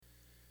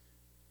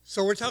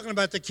So we're talking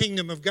about the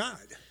kingdom of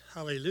God.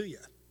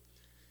 Hallelujah.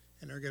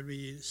 And we're going to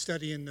be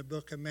studying the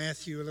book of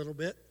Matthew a little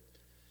bit.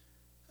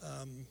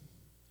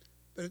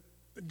 But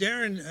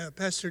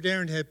Pastor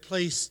Darren had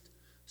placed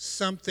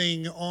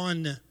something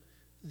on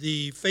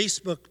the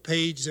Facebook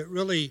page that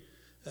really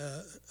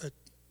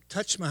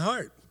touched my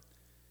heart.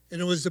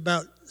 And it was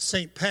about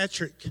St.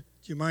 Patrick. Do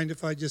you mind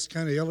if I just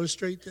kind of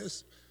illustrate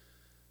this?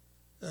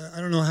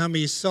 I don't know how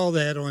many saw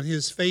that on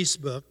his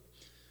Facebook.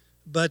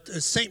 But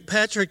St.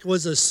 Patrick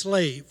was a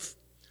slave.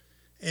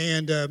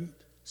 And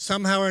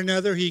somehow or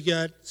another he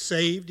got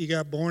saved. He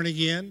got born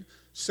again.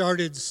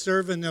 Started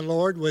serving the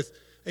Lord with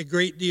a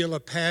great deal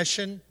of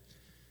passion.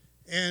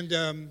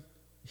 And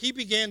he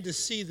began to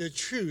see the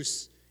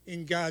truths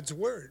in God's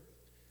Word.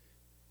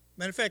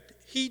 Matter of fact,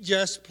 he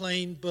just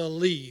plain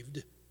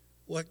believed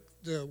what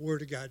the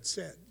Word of God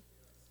said.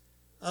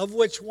 Of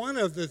which one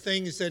of the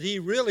things that he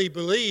really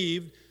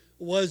believed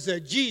was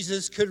that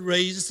Jesus could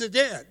raise the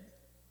dead.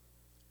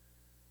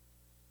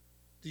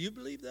 Do you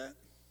believe that?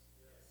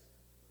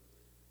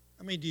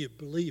 I mean, do you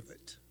believe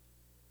it?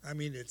 I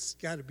mean, it's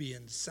got to be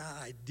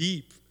inside,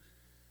 deep.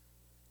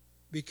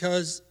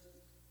 Because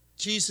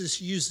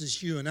Jesus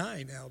uses you and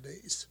I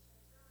nowadays.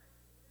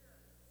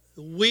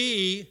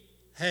 We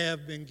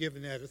have been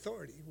given that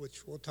authority,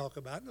 which we'll talk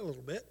about in a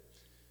little bit.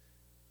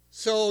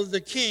 So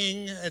the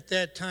king at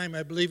that time,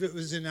 I believe it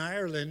was in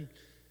Ireland,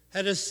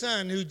 had a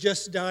son who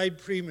just died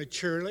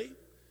prematurely.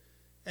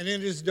 And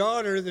then his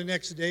daughter, the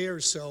next day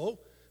or so,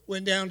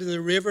 went down to the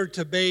river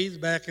to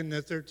bathe back in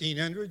the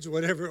 1300s,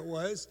 whatever it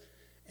was.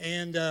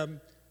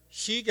 And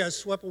she got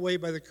swept away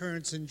by the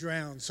currents and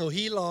drowned. So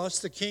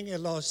the king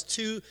had lost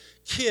 2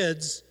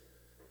 kids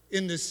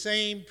in the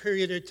same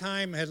period of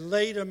time, had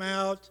laid them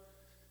out.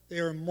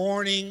 They were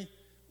mourning.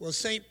 Well,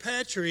 St.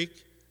 Patrick,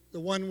 the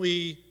one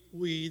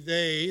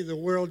the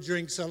world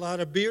drinks a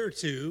lot of beer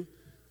to,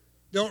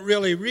 don't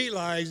really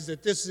realize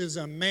that this is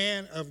a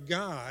man of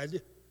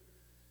God.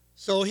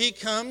 So he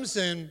comes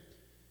and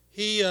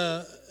he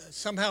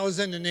somehow is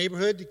in the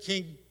neighborhood. The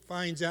king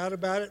finds out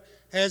about it,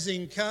 has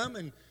him come,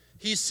 and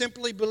he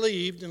simply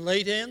believed and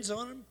laid hands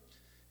on him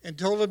and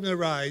told him to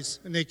rise,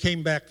 and they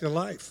came back to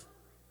life.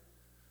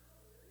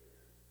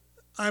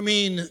 I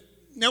mean,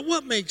 now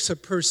what makes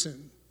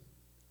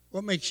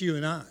you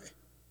and I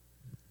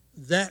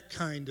that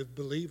kind of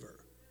believer?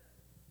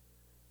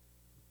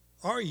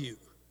 Are you?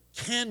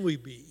 Can we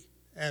be?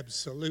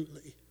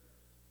 Absolutely.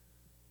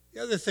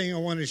 The other thing I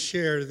want to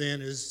share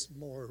then is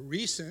more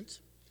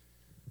recent.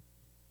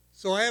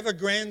 So I have a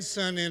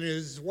grandson and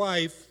his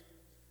wife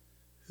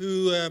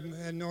who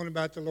had known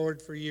about the Lord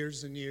for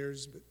years and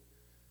years. But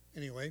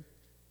anyway,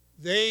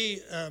 they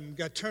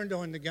got turned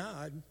on to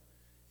God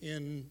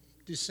in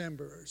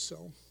December or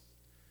so.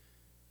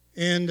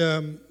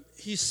 And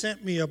he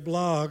sent me a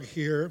blog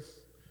here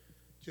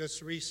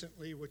just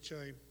recently, which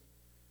I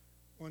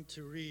want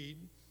to read.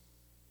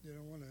 I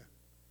want to,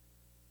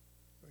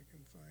 if I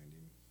can find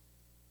him.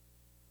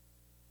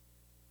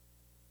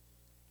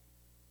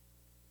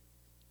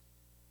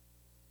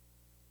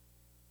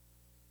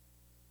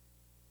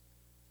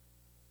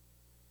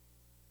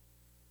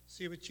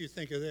 See what you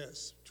think of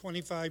this.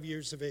 25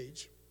 years of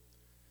age.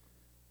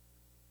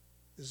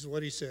 This is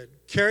what he said.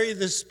 Carry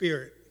the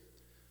Spirit.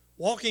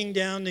 Walking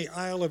down the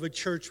aisle of a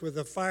church with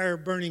a fire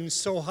burning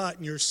so hot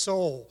in your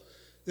soul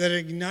that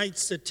it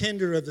ignites the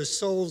tinder of the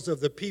souls of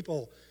the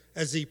people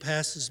as he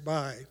passes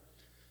by.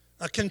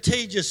 A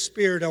contagious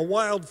spirit, a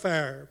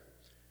wildfire.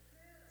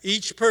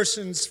 Each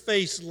person's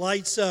face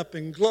lights up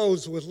and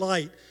glows with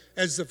light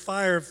as the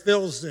fire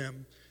fills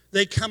them.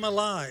 They come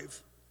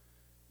alive.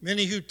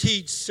 Many who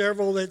teach,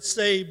 several that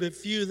say, but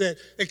few that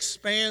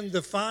expand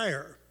the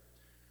fire.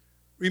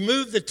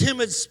 Remove the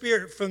timid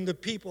spirit from the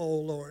people,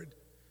 O Lord,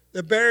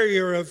 the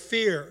barrier of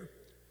fear.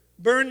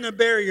 Burn the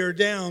barrier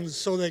down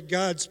so that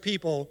God's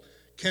people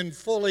can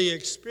fully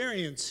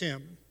experience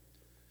him.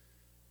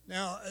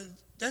 Now,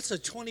 that's a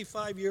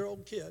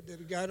 25-year-old kid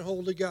that got a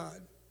hold of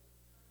God.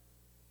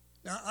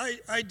 Now,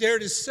 I dare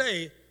to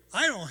say,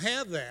 I don't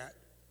have that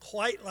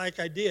quite like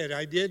I did.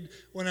 I did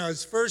when I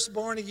was first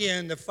born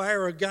again. The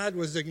fire of God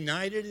was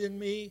ignited in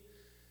me,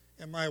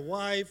 and my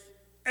wife,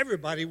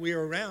 everybody we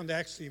were around,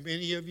 actually,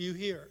 many of you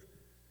here.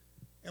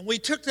 And we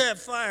took that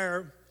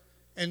fire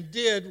and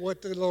did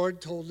what the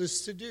Lord told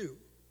us to do.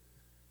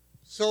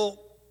 So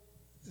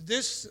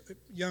this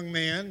young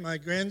man, my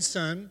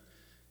grandson,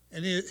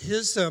 and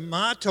his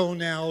motto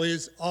now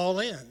is all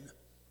in.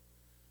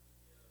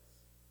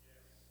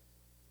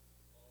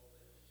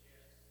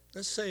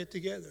 Let's say it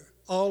together.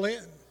 All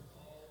in.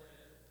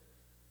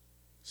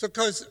 So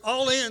because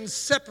all in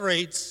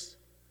separates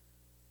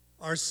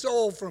our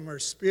soul from our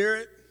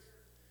spirit.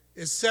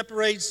 It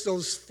separates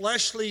those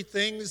fleshly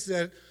things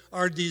that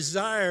are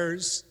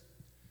desires.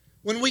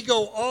 When we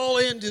go all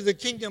into the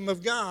kingdom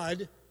of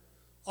God,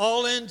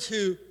 all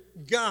into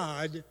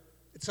God,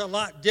 it's a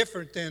lot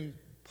different than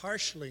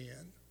partially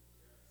in.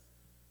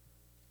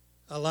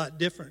 A lot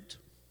different.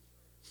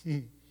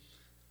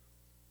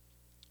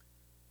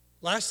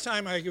 Last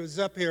time I was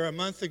up here a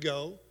month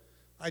ago,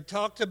 I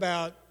talked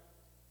about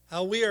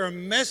how we are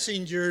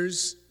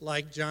messengers,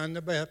 like John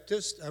the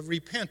Baptist, of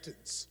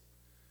repentance.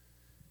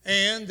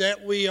 And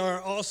that we are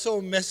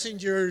also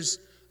messengers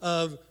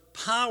of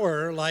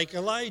power, like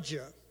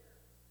Elijah.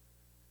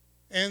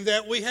 And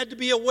that we had to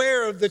be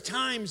aware of the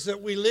times that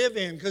we live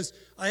in, because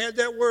I had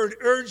that word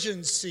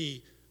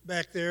urgency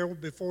back there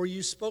before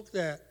you spoke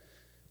that.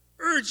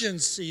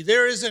 Urgency.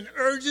 There is an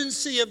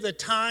urgency of the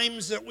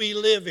times that we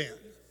live in.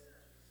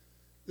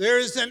 There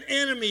is an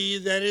enemy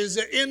that is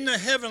in the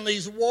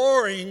heavenlies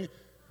warring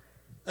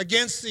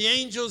against the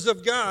angels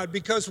of God,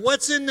 because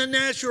what's in the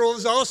natural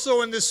is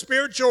also in the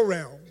spiritual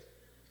realm.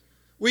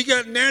 We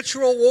got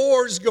natural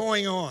wars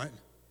going on.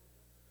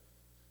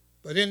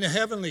 But in the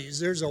heavenlies,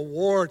 there's a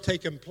war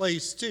taking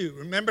place too.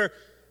 Remember,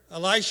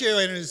 Elisha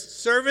and his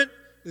servant,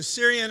 the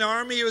Syrian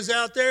army was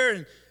out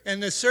there,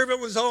 and the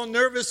servant was all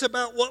nervous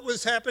about what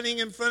was happening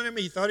in front of him.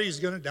 He thought he was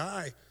going to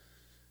die.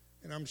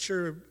 And I'm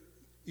sure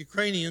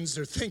Ukrainians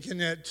are thinking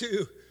that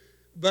too.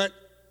 But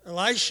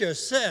Elisha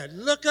said,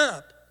 look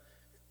up,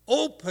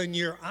 open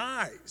your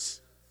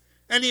eyes.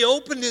 And he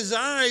opened his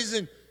eyes,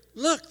 and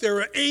look, there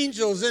were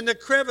angels in the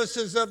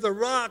crevices of the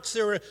rocks.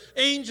 There were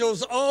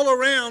angels all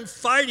around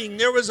fighting.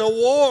 There was a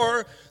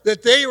war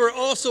that they were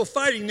also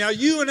fighting. Now,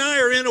 you and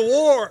I are in a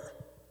war.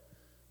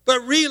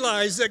 But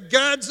realize that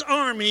God's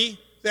army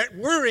that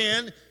we're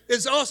in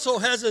also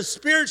has a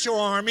spiritual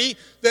army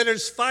that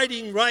is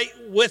fighting right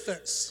with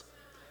us.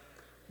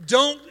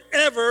 Don't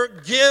ever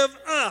give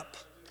up.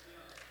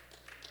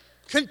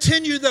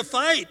 Continue the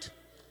fight.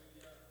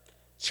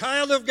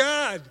 Child of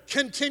God,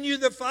 continue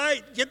the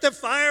fight. Get the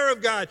fire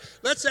of God.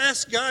 Let's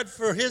ask God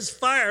for his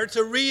fire to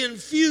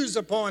reinfuse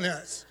upon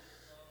us.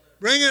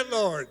 Bring it,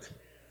 Lord.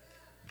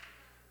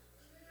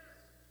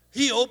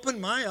 He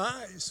opened my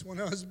eyes when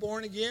I was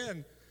born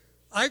again.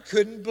 I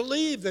couldn't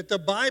believe that the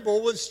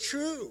Bible was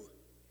true.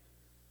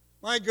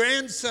 My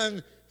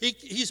grandson,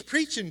 he's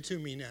preaching to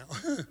me now.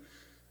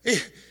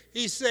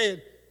 He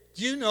said,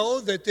 do you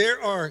know that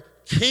there are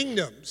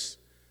kingdoms?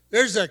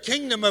 There's a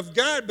kingdom of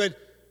God, but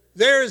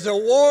there is a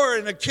war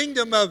in a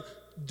kingdom of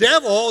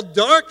devil,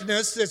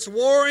 darkness, that's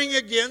warring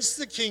against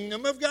the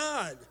kingdom of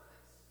God.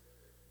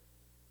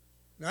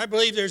 And I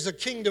believe there's a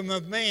kingdom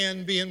of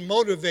man being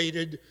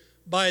motivated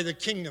by the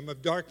kingdom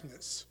of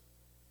darkness.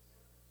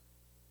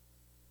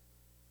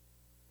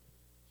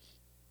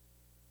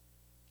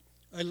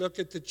 I look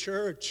at the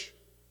church.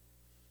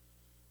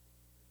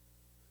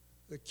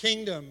 The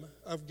kingdom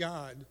of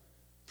God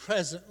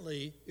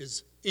presently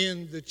is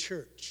in the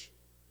church.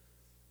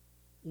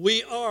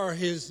 We are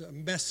his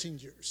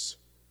messengers.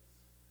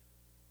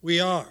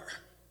 We are.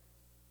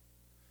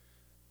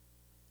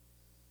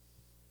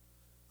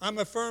 I'm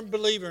a firm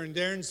believer, and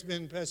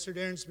Pastor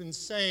Darren's been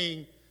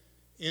saying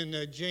in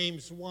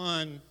James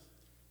 1,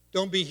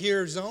 don't be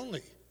hearers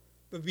only,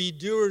 but be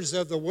doers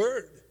of the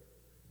word.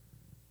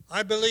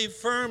 I believe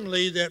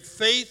firmly that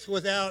faith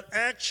without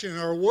action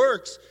or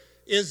works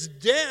is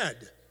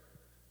dead.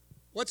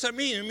 What's that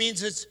mean? It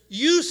means it's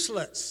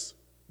useless.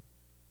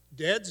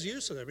 Dead's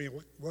useless. I mean,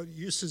 what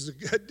use is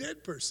a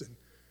dead person?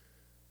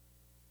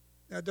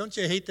 Now, don't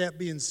you hate that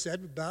being said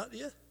about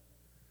you?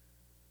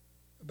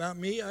 About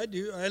me? I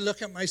do. I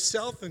look at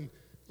myself, and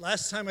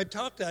last time I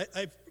talked,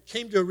 I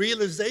came to a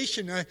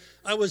realization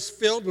I was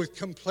filled with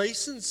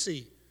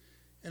complacency,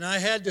 and I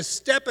had to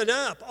step it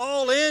up.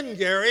 All in,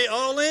 Gary,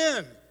 all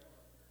in.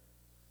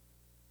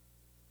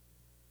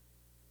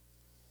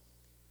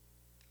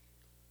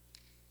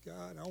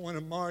 God, I want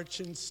to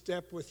march in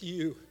step with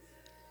you.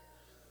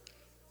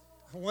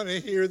 I want to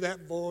hear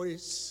that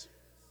voice.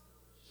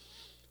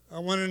 I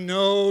want to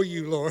know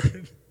you,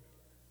 Lord.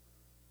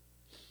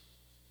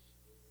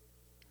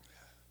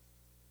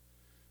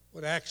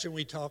 What action are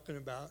we talking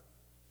about?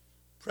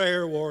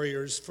 Prayer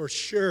warriors, for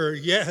sure.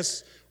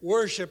 Yes,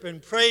 worship and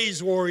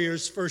praise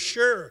warriors, for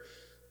sure.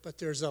 But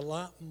there's a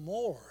lot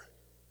more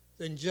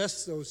than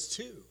just those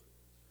two.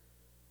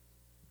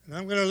 And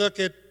I'm going to look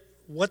at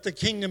what the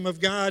kingdom of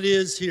God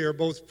is here,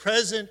 both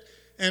present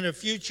and a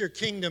future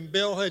kingdom.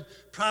 Bill had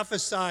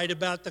prophesied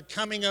about the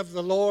coming of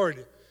the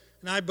Lord,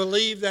 and I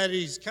believe that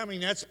he's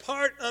coming. That's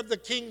part of the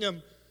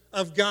kingdom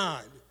of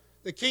God.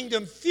 The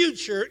kingdom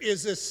future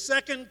is the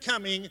second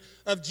coming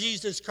of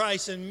Jesus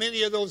Christ, and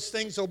many of those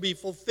things will be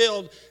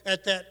fulfilled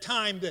at that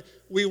time. That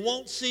we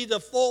won't see the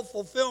full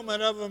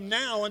fulfillment of them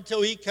now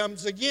until he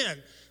comes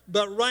again.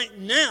 But right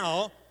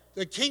now,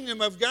 the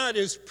kingdom of God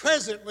is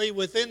presently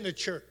within the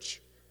church,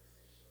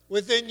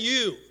 within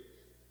you,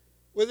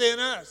 within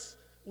us.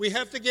 We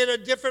have to get a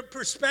different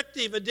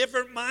perspective, a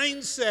different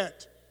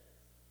mindset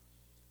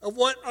of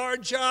what our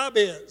job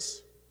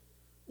is.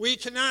 We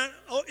cannot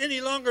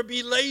any longer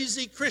be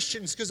lazy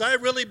Christians, because I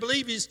really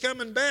believe he's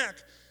coming back.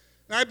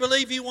 And I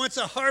believe he wants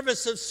a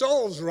harvest of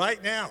souls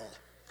right now.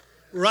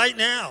 Right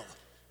now.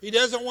 He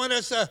doesn't want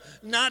us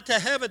not to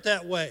have it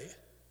that way.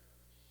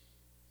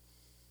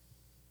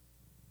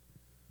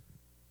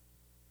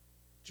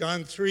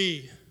 John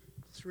 3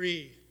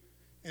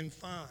 and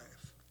 5.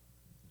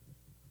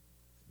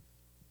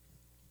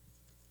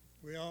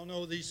 We all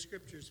know these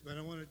scriptures, but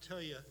I want to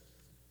tell you,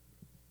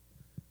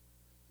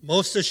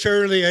 Most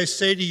assuredly I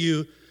say to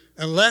you,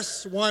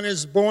 unless one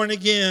is born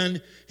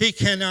again, he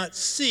cannot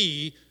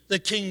see the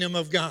kingdom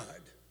of God.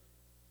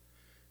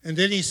 And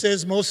then he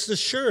says, most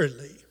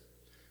assuredly,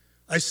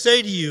 I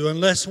say to you,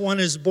 unless one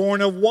is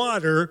born of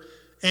water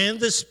and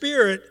the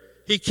Spirit,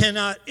 he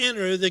cannot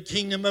enter the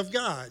kingdom of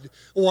God.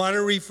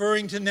 Water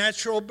referring to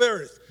natural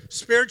birth.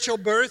 Spiritual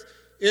birth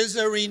is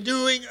a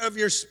renewing of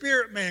your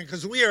spirit man,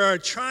 because we are a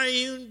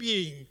triune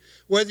being.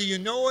 Whether you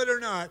know it or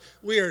not,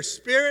 we are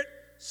spirit,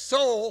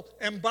 soul,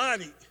 and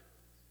body.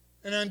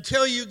 And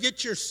until you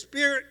get your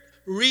spirit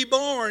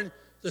reborn,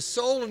 the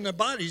soul and the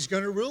body is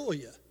going to rule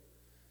you.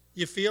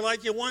 You feel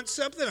like you want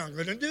something, I'm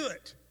going to do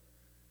it.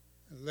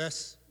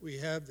 Unless we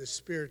have the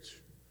Spirit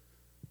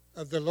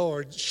of the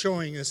Lord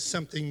showing us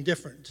something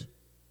different.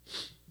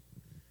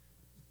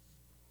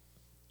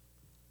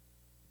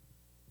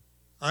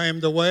 I am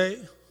the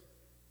way,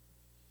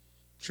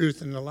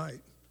 truth, and the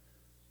light.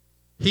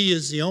 He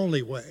is the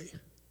only way.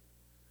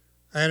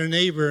 I had a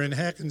neighbor in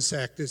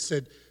Hackensack that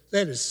said,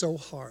 that is so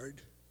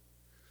hard.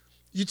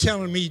 You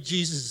telling me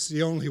Jesus is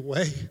the only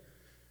way?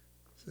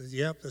 I said,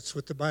 yep, that's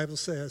what the Bible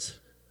says.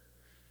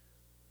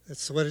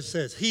 That's what it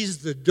says. He's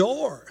the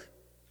door.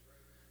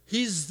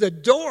 He's the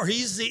door.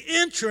 He's the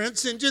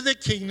entrance into the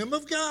kingdom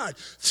of God.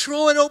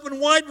 Throw it open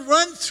wide,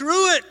 run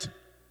through it.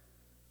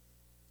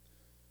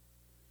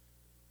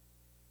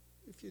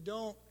 If you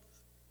don't,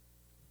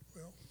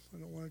 well, I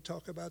don't want to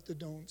talk about the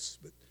don'ts,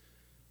 but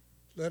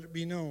let it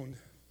be known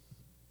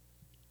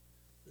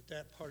that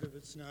that part of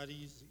it's not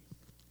easy.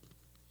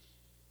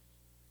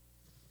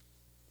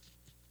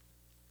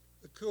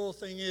 The cool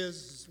thing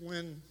is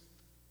when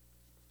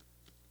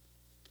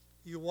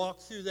you walk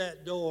through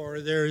that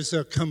door, there's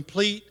a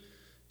complete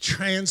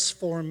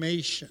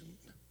transformation.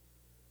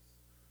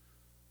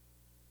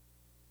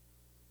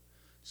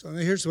 So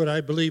here's what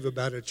I believe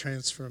about a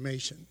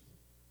transformation.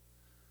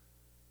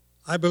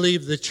 I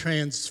believe the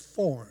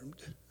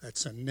transformed,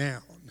 that's a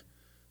noun,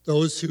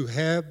 those who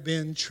have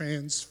been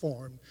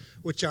transformed,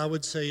 which I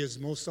would say is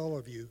most all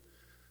of you,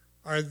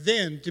 are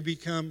then to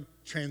become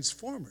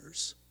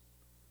transformers.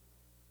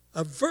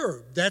 A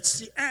verb, that's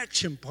the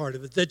action part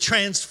of it. The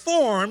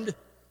transformed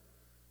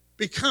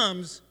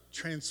becomes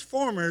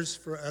transformers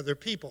for other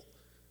people.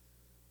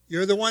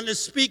 You're the one that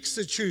speaks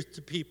the truth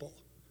to people,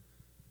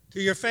 to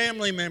your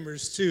family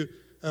members, to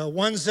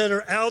ones that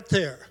are out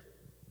there.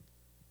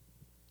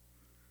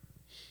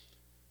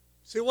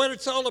 See, what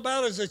it's all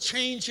about is a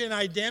change in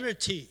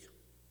identity.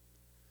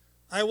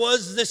 I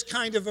was this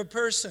kind of a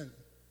person.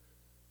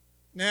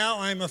 Now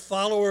I'm a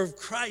follower of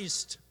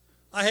Christ.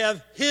 I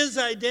have His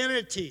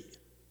identity.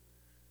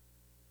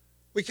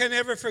 We can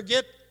never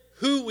forget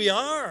who we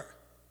are.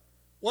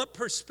 What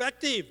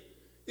perspective.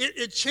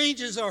 It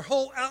changes our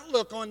whole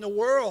outlook on the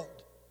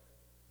world.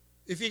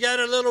 If you got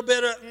a little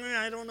bit of,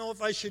 I don't know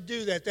if I should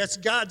do that, that's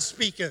God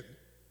speaking.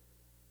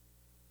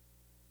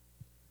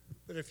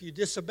 But if you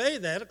disobey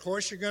that, of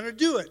course, you're going to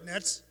do it. And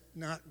that's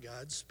not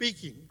God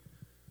speaking.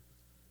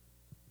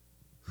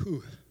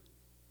 Whew.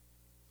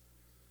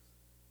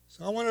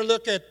 So I want to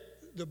look at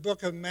the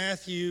book of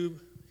Matthew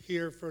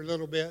here for a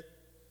little bit.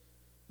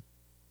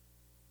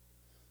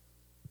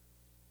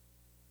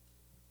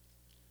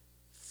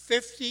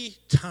 50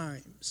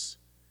 times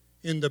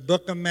in the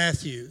book of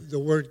Matthew, the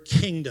word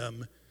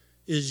kingdom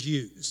is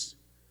used.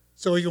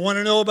 So if you want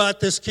to know about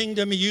this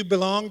kingdom you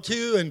belong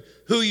to and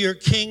who your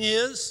king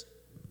is,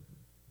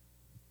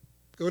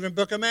 go to the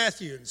book of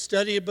Matthew and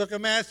study the book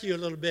of Matthew a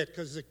little bit,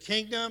 because the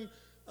kingdom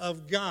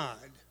of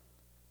God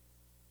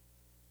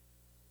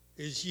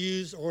is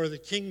used, or the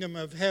kingdom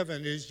of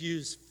heaven is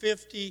used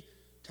 50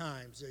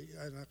 times.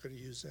 I'm not going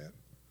to use that.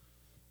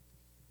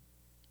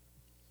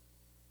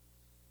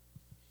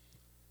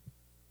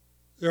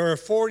 There are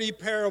 40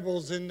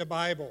 parables in the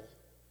Bible.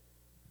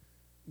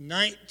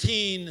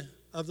 19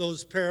 of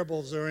those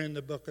parables are in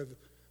the book of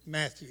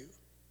Matthew.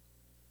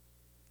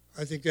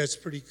 I think that's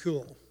pretty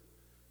cool.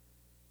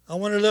 I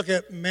want to look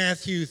at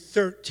Matthew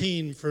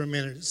 13 for a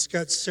minute. It's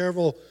got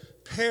several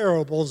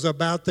parables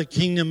about the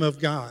kingdom of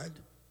God.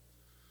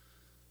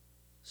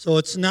 So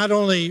it's not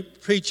only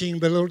preaching,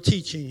 but a little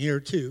teaching here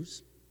too.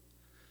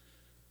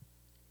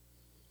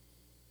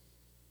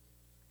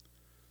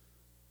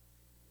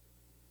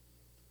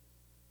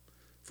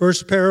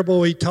 First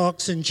parable he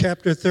talks in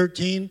chapter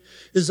 13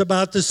 is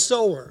about the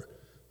sower.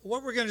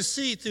 What we're going to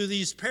see through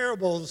these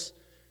parables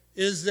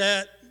is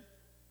that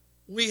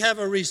we have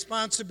a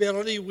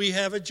responsibility, we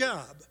have a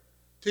job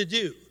to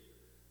do.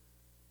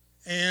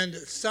 And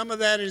some of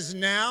that is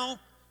now.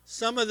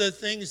 Some of the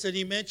things that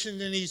he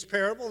mentioned in these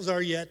parables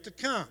are yet to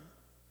come,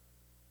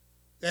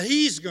 that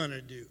he's going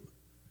to do.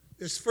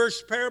 This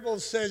first parable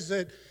says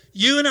that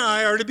you and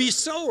I are to be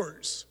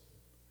sowers.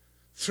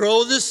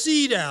 Throw the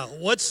seed out.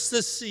 What's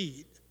the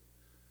seed?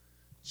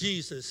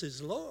 Jesus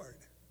is Lord.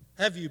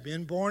 Have you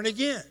been born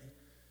again?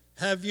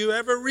 Have you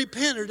ever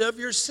repented of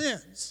your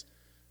sins?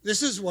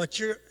 This is what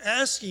you're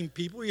asking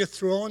people. You're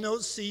throwing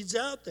those seeds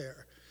out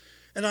there.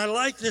 And I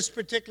like this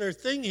particular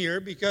thing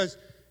here because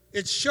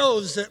it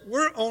shows that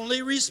we're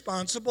only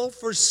responsible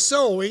for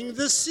sowing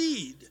the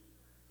seed.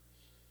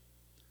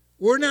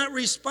 we're not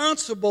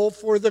responsible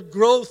for the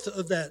growth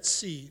of that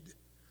seed.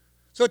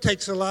 So it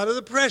takes a lot of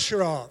the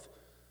pressure off.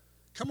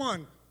 Come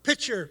on,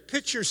 pitch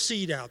your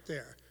seed out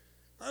there.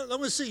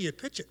 Let me see you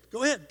pitch it.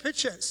 Go ahead,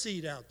 pitch that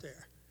seed out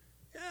there.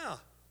 Yeah,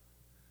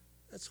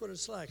 that's what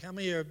it's like. How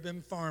many have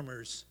been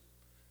farmers?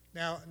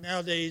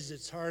 Nowadays,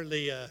 it's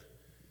hardly,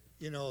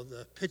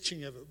 the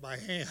pitching of it by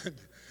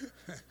hand.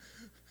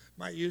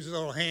 Might use a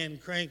little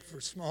hand crank for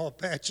small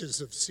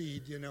patches of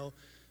seed,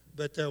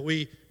 But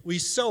we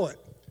sow it.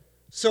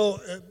 So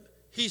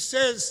he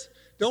says,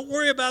 don't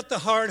worry about the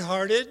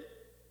hard-hearted.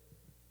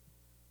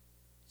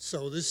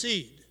 Sow the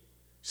seed.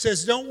 He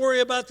says, don't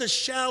worry about the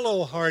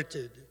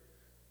shallow-hearted.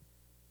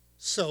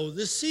 Sow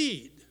the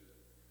seed.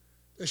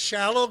 The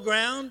shallow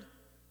ground,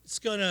 it's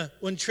going to,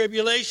 when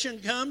tribulation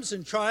comes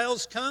and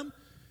trials come,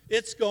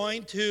 it's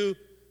going to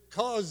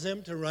cause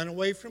them to run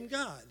away from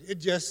God.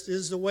 It just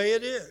is the way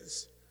it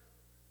is.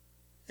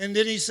 And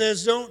then he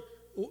says,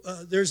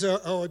 there's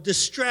a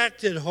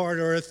distracted heart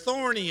or a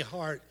thorny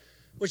heart,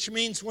 which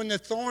means when the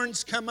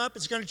thorns come up,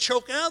 it's going to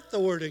choke out the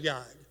Word of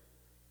God.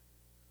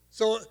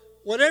 So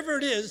whatever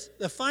it is,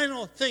 the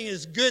final thing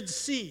is good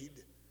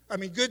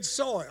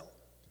soil.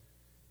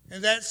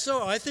 And that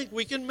soil, I think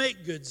we can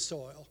make good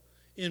soil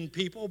in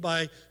people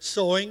by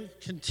sowing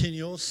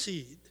continual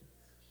seed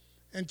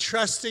and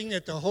trusting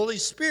that the Holy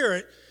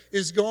Spirit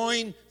is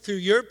going, through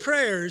your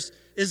prayers,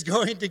 is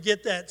going to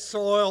get that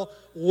soil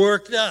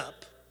worked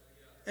up.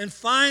 And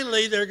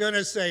finally, they're going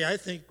to say, I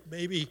think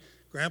maybe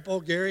Grandpa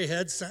Gary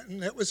had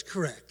something that was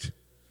correct.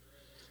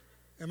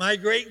 And my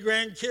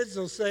great-grandkids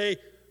will say,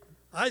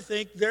 I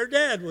think their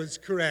dad was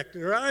correct,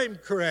 or I'm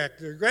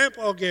correct, or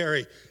Grandpa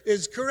Gary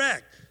is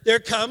correct. There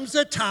comes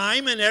a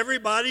time in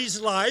everybody's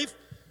life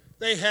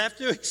they have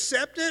to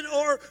accept it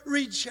or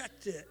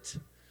reject it.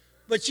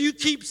 But you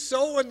keep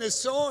sowing the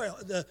soil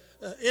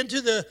into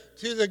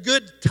the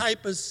good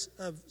type of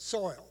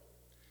soil.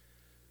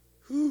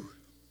 Whew.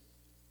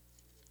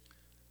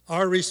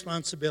 Our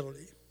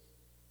responsibility.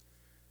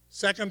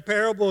 Second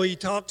parable he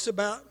talks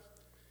about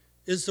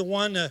is the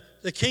one,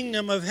 the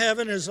kingdom of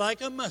heaven is like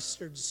a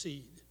mustard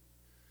seed.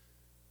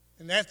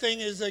 And that thing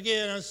is,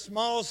 again, a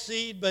small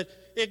seed, but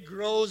it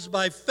grows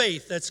by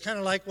faith. That's kind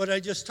of like what I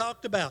just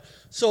talked about.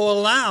 So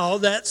allow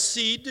that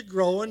seed to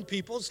grow in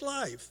people's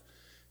life.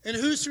 And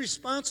who's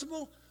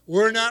responsible?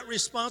 We're not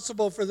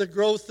responsible for the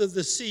growth of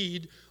the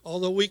seed,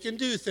 although we can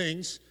do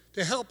things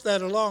to help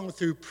that along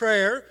through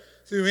prayer,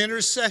 through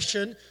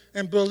intercession,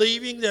 and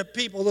believing that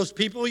those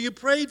people you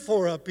prayed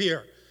for up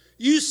here,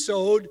 you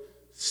sowed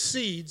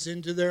seeds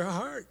into their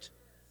heart.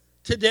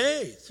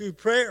 Today, through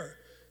prayer,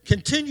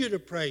 continue to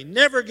pray.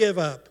 Never give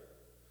up.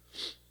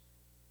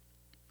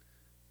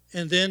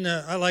 And then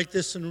I like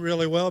this one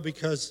really well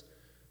because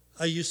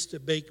I used to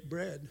bake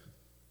bread.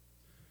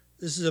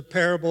 This is a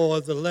parable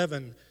of the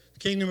leaven. The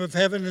kingdom of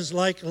heaven is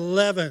like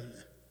leaven,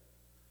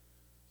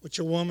 which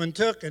a woman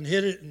took and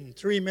hid it in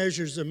 3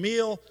 measures of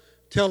meal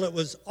till it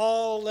was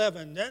all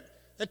leavened.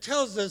 That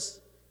tells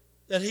us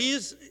that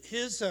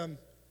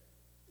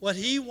what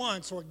he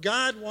wants, what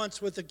God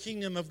wants with the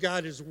kingdom of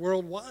God is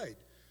worldwide.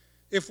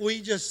 If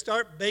we just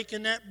start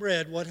baking that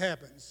bread, what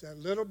happens? That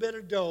little bit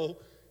of dough,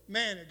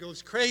 man, it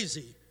goes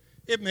crazy.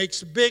 It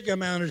makes a big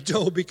amount of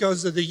dough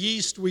because of the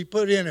yeast we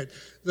put in it,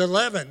 the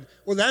leaven.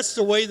 Well, that's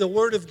the way the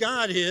Word of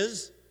God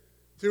is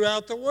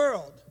throughout the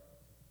world.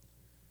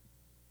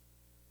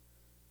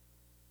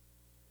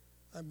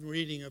 I'm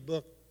reading a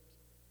book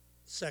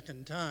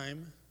second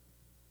time,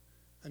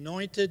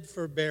 Anointed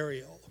for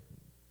Burial.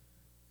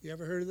 You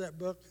ever heard of that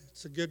book?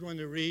 It's a good one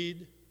to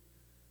read.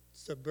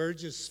 It's the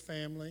Burgess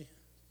family,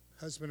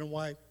 husband and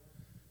wife,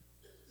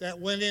 that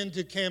went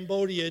into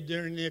Cambodia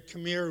during the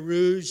Khmer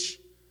Rouge,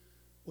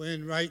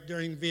 when right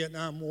during the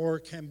Vietnam War.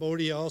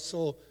 Cambodia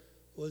also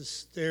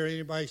was there.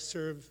 Anybody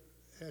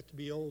had to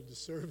be old to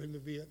serve in the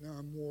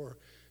Vietnam War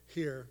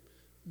here.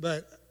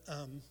 But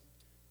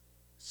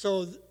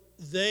so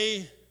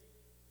they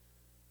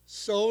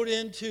sowed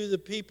into the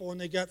people and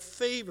they got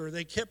favor.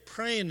 They kept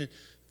praying and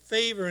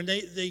favor, and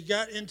they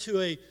got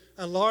into a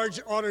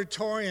large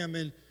auditorium,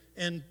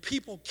 and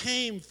people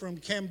came from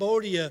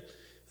Cambodia,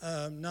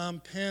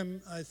 Phnom Penh,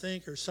 I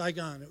think, or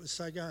Saigon. It was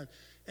Saigon.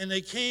 And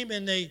they came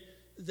and they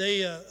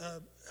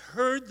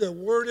heard the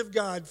word of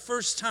God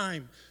first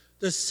time.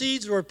 The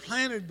seeds were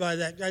planted by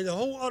that guy. The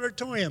whole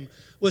auditorium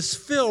was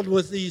filled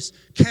with these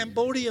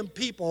Cambodian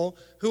people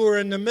who were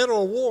in the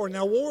middle of war.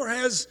 Now, war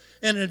has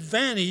an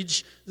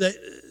advantage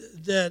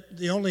that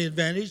the only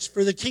advantage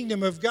for the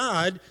kingdom of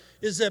God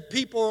is that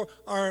people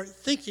are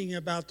thinking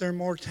about their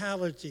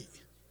mortality.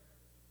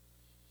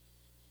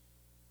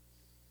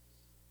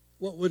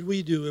 What would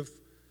we do if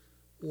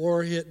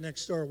war hit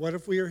next door? What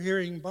if we were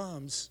hearing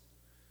bombs?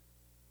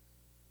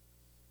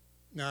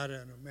 Not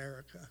in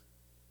America.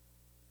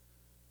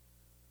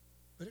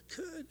 But it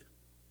could.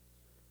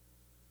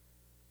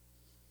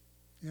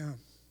 Yeah.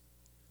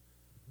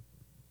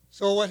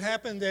 So what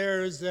happened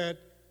there is that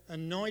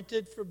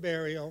anointed for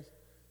burial,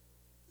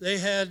 they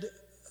had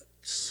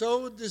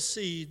sowed the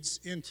seeds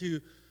into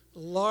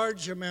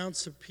large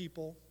amounts of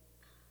people,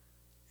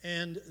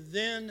 And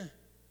then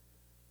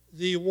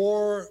the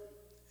war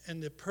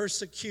and the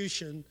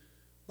persecution.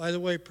 By the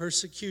way,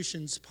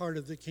 persecution's part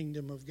of the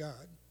kingdom of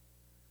God.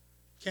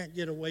 Can't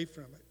get away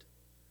from it.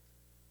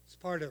 It's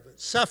part of it.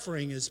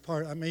 Suffering is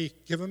part. I may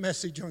give a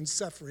message on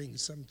suffering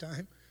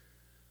sometime.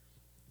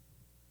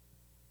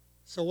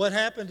 So what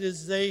happened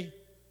is they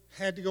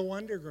had to go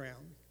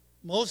underground.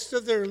 Most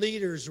of their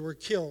leaders were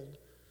killed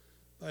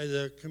by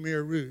the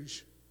Khmer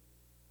Rouge.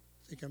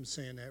 I think I'm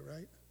saying that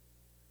right.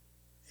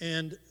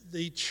 And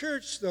the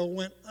church, though,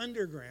 went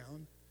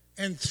underground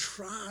and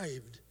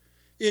thrived.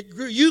 It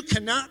grew. You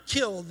cannot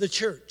kill the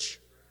church.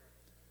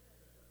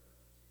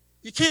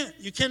 You can't.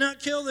 You cannot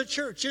kill the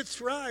church. It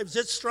thrives.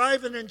 It's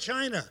thriving in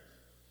China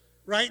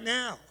right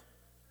now.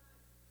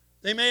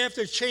 They may have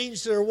to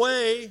change their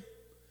way.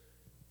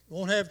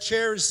 Won't have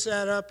chairs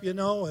set up,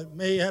 It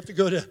may have to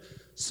go to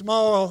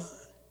small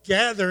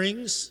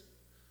gatherings.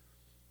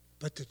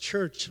 But the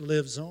church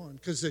lives on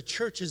because the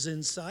church is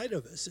inside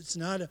of us. It's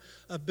not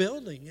a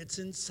building. It's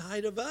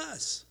inside of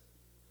us.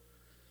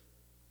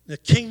 The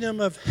kingdom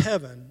of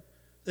heaven,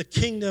 the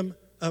kingdom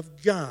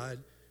of God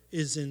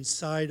is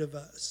inside of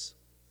us.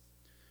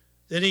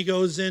 Then he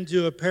goes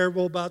into a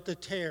parable about the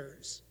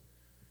tares.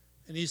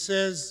 And he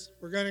says,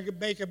 we're going to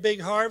make a big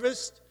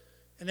harvest.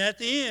 And at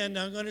the end,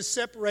 I'm going to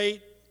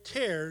separate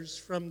tares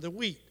from the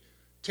wheat.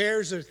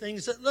 Tares are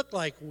things that look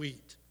like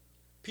wheat.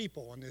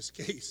 People in this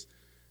case.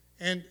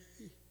 And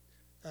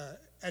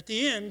at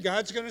the end,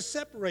 God's going to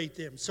separate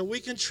them. So we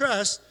can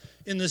trust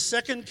in the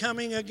second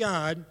coming of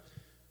God.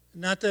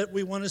 Not that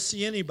we want to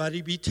see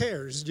anybody be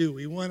tares, do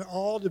we? We want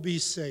all to be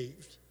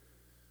saved.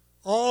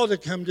 All to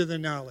come to the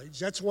knowledge.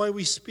 That's why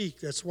we speak.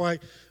 That's why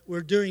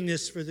we're doing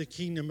this for the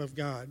kingdom of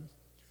God.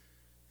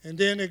 And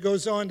then it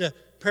goes on to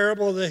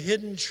parable of the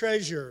hidden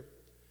treasure.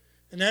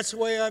 And that's the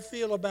way I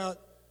feel about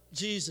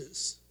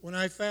Jesus. When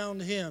I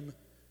found him,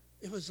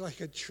 it was like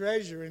a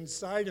treasure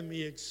inside of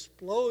me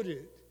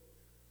exploded.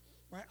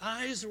 My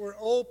eyes were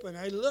open.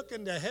 I look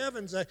into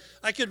heavens.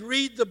 I could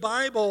read the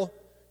Bible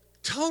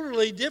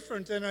totally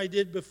different than I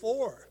did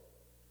before.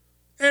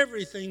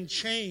 Everything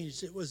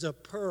changed. It was a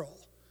pearl,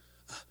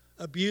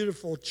 a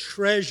beautiful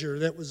treasure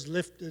that was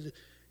lifted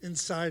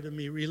inside of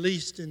me,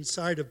 released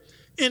inside of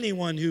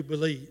anyone who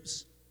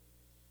believes.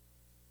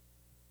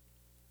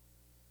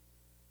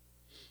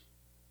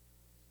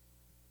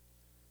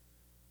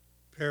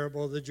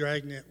 Parable of the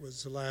dragnet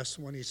was the last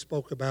one he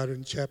spoke about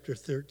in chapter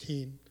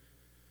 13.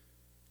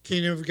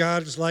 Kingdom of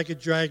God is like a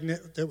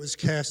dragnet that was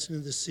cast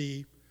into the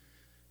sea.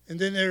 And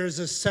then there is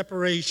a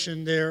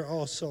separation there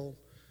also.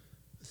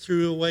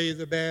 Threw away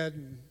the bad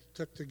and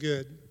took the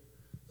good.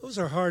 Those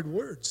are hard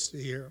words to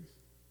hear.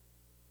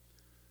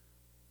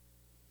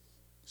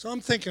 So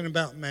I'm thinking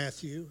about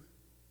Matthew.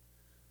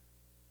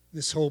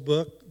 This whole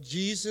book.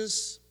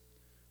 Jesus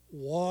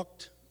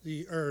walked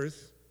the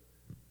earth.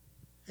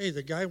 Hey,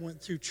 the guy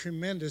went through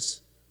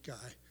tremendous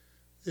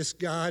This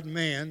God,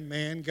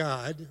 man,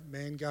 God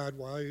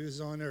while he was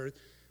on earth,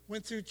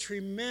 went through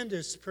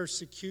tremendous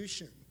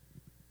persecution.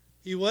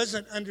 He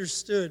wasn't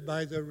understood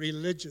by the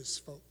religious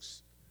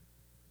folks.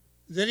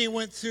 Then he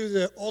went through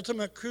the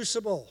ultimate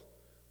crucible,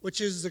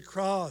 which is the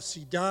cross.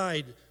 He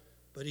died,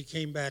 but he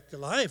came back to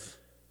life.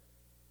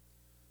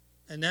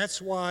 And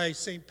that's why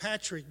St.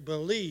 Patrick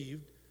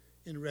believed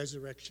in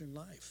resurrection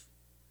life.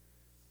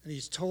 And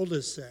he's told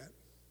us that.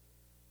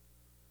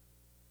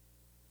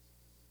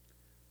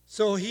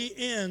 So he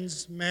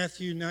ends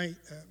Matthew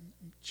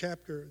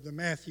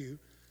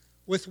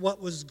with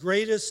what was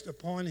greatest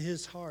upon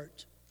his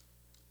heart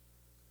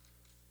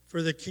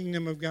for the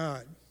kingdom of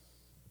God.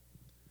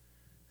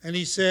 And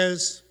he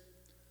says,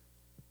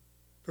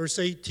 verse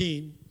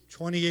 18,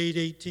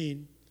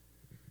 28:18,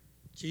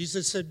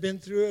 Jesus had been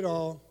through it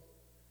all,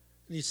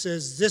 and he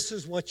says, this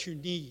is what you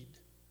need.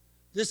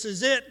 This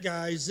is it,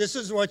 guys. This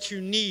is what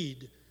you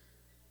need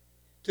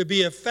to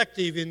be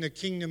effective in the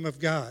kingdom of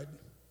God.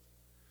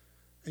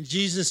 And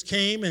Jesus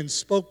came and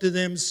spoke to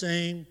them,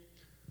 saying,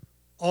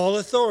 all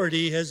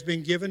authority has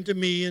been given to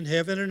me in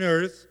heaven and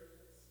earth.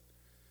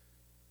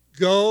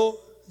 Go,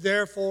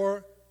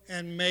 therefore,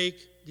 and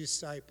make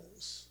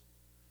disciples.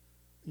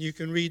 And you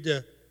can read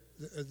the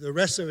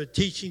rest of it,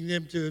 teaching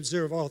them to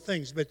observe all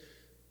things. But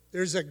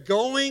there's a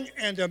going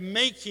and a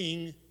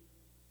making.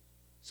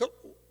 So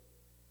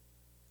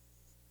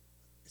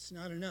it's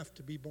not enough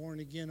to be born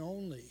again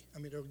only. I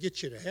mean, it'll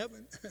get you to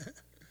heaven.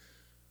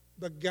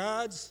 But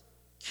God's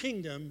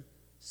kingdom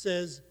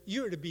says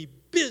you're to be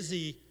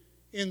busy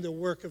in the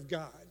work of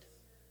God.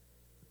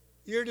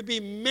 You're to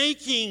be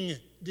making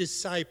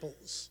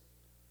disciples.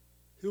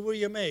 Who will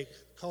you make?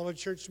 Call a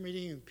church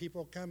meeting and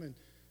people come and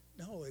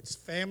no, it's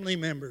family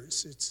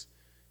members.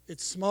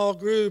 It's small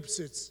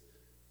groups.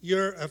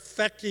 You're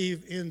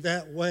effective in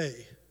that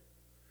way.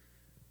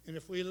 And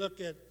if we look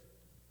at,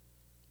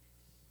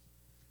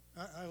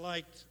 I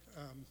liked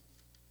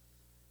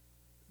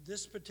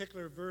this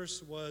particular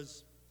verse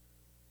was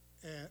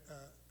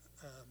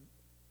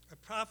a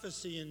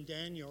prophecy in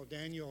Daniel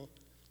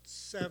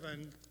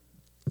 7,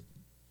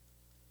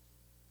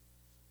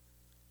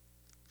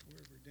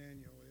 wherever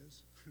Daniel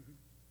is.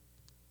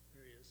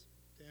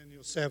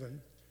 Daniel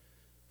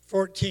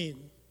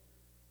 7:14.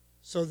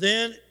 So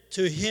then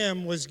to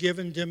him was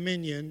given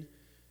dominion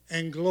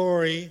and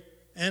glory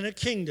and a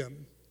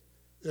kingdom,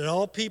 that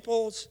all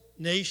peoples,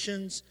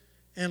 nations,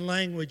 and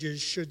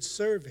languages should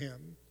serve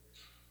him.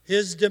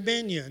 His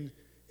dominion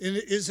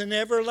is an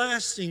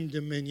everlasting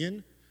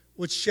dominion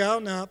which shall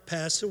not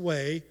pass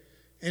away,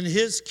 and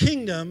his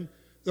kingdom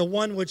the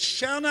one which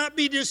shall not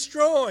be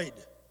destroyed.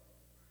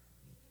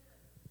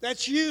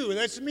 That's you,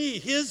 that's me.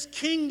 His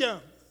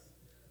kingdom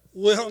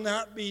will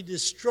not be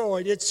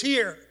destroyed. It's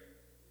here,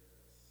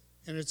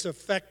 and it's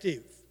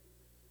effective.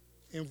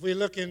 And if we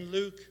look in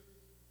Luke,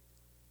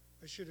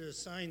 I should have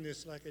assigned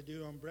this like I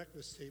do on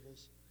breakfast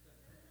tables.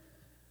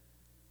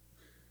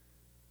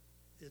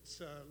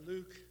 It's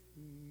Luke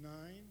 9.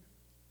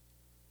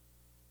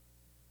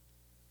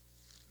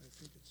 I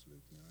think it's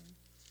Luke 9.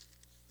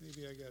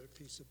 Maybe I got a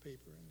piece of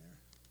paper in there.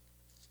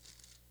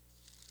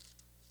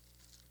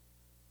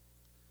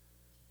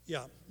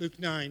 Yeah, Luke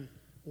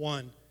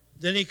 9:1.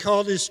 Then he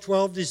called his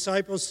 12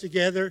 disciples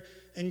together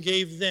and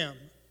gave them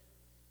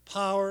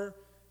power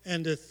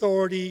and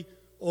authority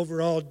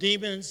over all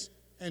demons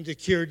and to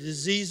cure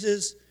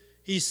diseases.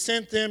 He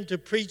sent them to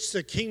preach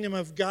the kingdom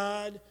of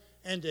God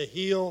and to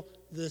heal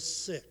the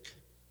sick.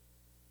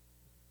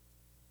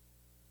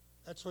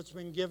 That's what's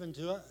been given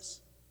to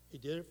us. He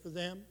did it for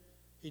them.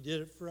 He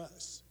did it for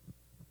us.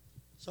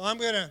 So I'm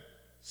going to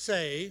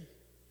say,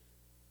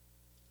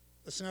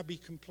 let's not be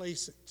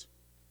complacent.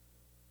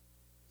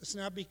 Let's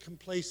not be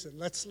complacent.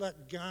 Let's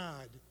let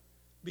God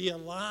be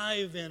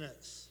alive in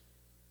us.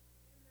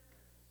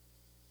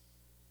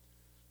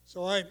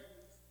 So I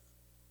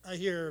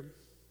hear,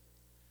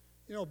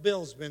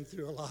 Bill's been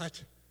through a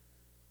lot.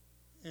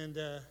 And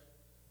I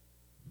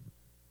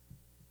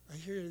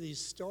hear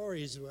these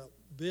stories about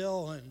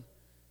Bill and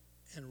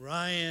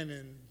Ryan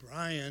and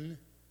Brian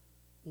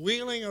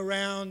wheeling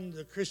around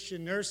the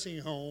Christian nursing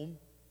home,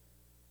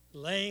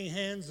 laying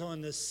hands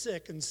on the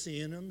sick and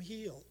seeing them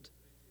healed.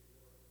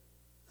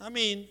 I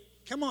mean,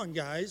 come on,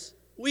 guys.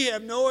 We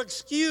have no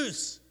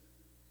excuse.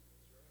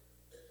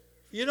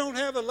 If you don't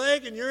have a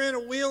leg and you're in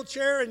a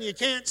wheelchair and you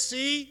can't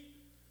see,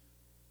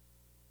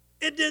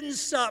 it didn't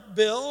stop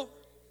Bill.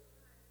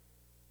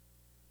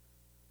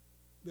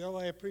 Bill,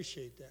 I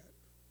appreciate that.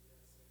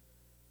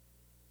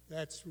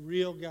 That's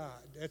real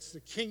God. That's the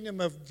kingdom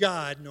of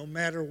God no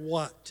matter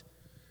what.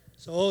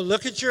 So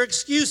look at your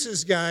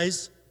excuses,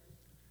 guys.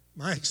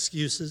 My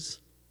excuses.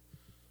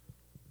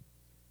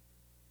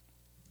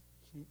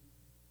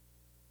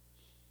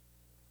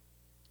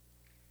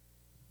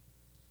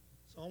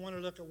 So I want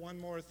to look at one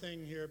more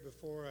thing here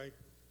before I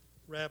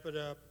wrap it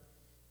up.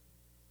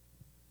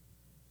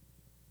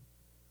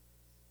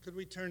 Could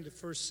we turn to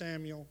 1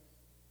 Samuel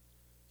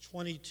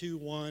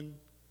 22:1?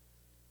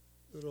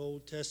 Little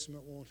Old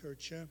Testament won't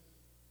hurt you.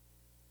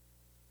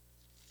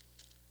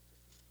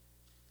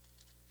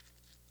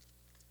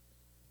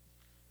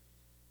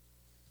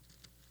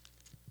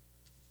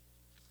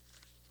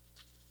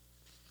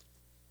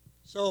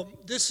 So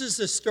this is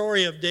the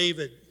story of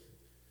David.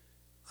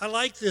 I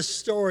like this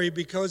story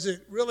because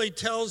it really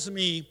tells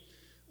me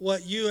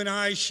what you and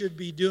I should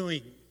be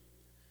doing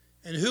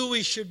and who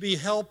we should be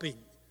helping.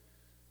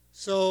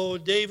 So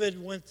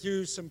David went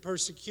through some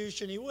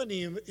persecution. He wasn't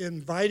even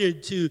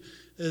invited to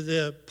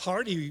the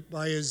party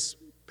by his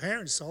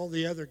parents. All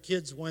the other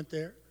kids went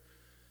there.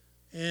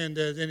 And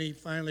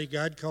then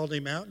God called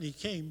him out and he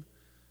came.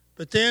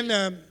 But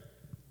then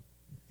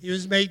he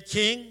was made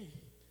king.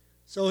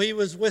 So he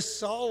was with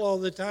Saul all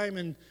the time,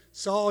 and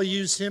Saul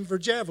used him for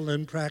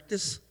javelin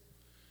practice.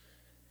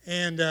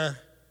 And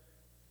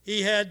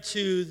he had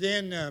to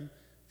then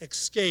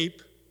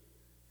escape.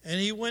 And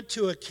he went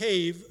to a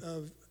cave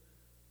of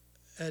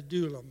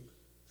Adullam,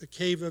 the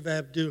cave of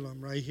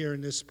Adullam, right here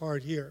in this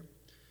part here.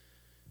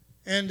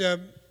 And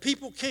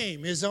people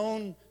came, his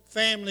own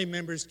family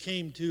members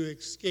came to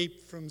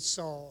escape from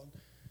Saul.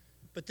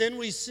 But then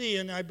we see,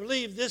 and I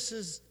believe this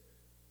is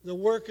the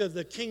work of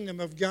the kingdom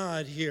of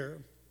God here.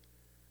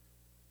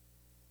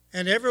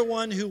 And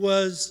everyone who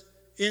was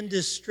in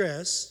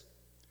distress,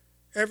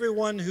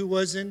 everyone who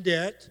was in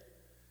debt,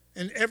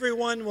 and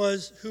everyone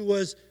who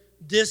was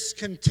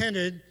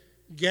discontented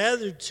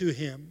gathered to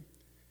him.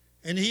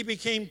 And he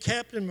became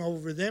captain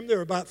over them. There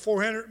were about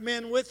 400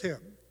 men with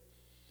him.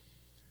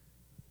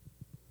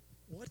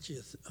 What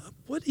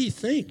do you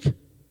think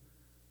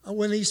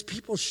when these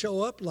people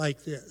show up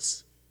like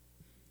this?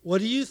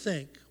 What do you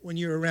think when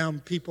you're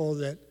around people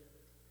that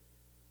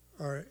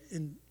are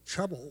in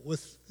trouble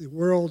with the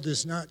world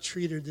has not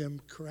treated them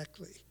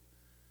correctly?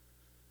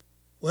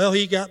 Well,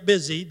 he got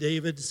busy.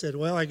 David said,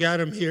 well, I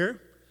got him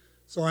here,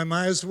 so I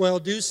might as well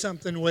do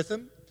something with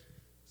him.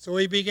 So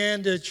he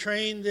began to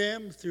train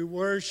them through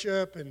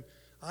worship, and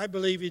I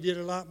believe he did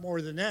a lot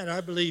more than that.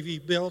 I believe he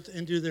built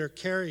into their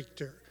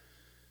character.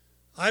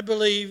 I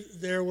believe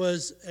there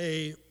was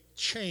a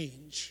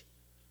change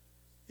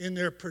in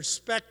their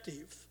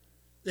perspective.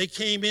 They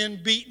came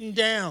in beaten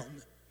down.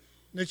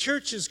 The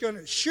church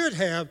should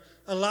have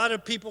a lot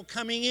of people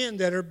coming in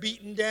that are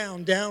beaten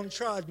down,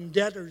 downtrodden,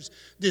 debtors,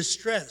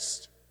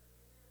 distressed.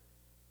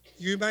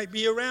 You might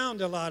be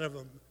around a lot of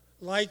them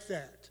like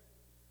that.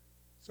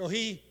 So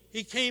he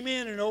came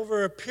in, and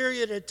over a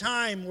period of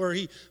time where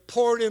he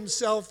poured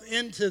himself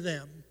into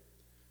them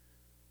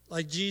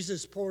like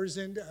Jesus pours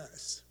into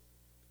us.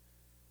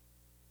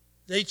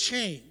 They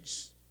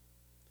changed.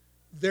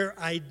 Their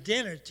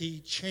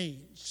identity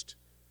changed.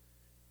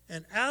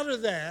 And out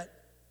of that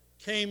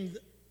came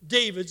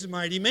David's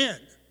mighty men.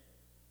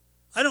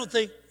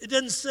 It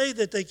doesn't say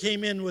that they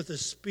came in with a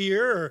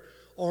spear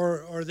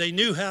or they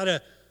knew how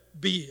to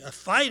be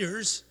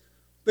fighters,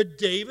 but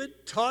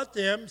David taught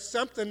them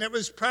something that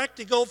was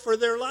practical for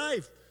their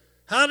life,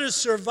 how to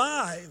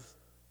survive.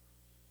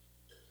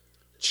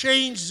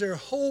 Changed their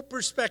whole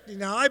perspective.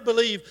 Now, I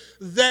believe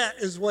that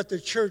is what the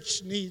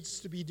church needs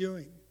to be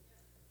doing.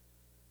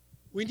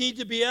 We need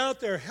to be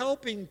out there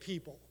helping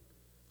people.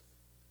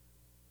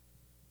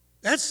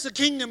 That's the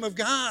kingdom of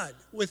God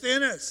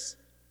within us.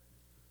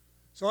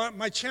 So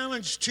my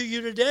challenge to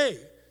you today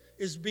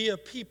is be a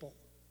people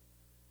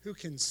who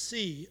can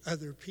see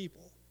other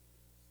people.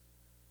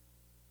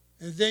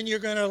 And then you're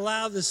going to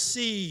allow the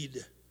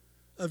seed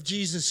of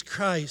Jesus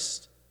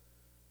Christ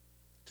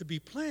to be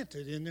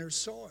planted in their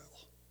soil.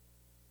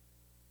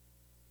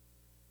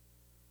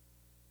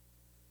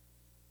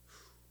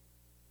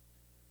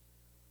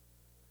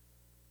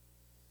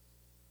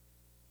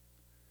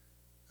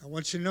 I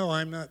want you to know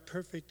I'm not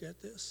perfect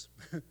at this.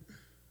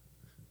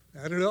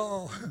 Not at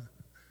all.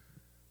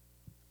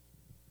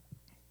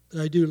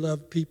 But I do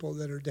love people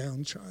that are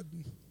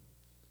downtrodden.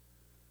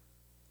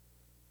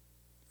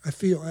 I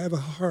feel I have a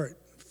heart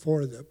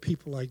for the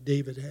people like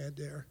David had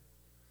there.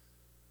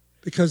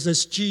 Because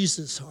that's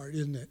Jesus' heart,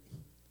 isn't it?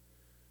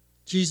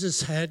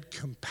 Jesus had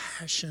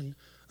compassion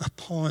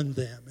upon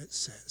them, it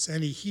says,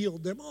 and he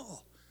healed them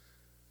all.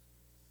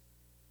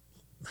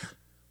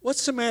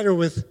 What's the matter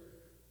with,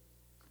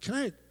 can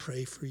I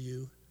pray for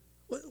you?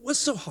 What's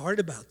so hard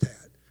about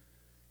that?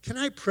 Can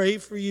I pray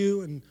for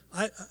you? And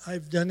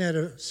I've done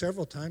that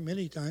several times,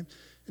 many times,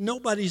 and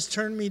nobody's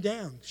turned me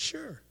down.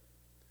 Sure.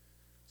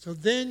 So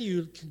then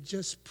you can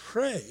just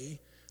pray.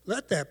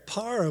 Let that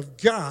power of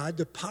God,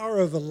 the power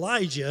of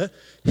Elijah,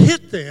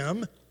 hit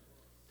them,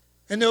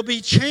 and they'll be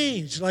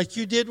changed like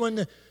you did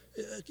when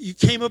you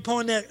came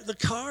upon the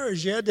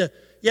cars. You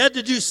had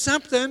to do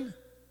something.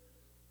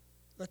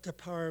 Let the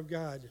power of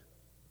God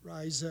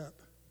rise up.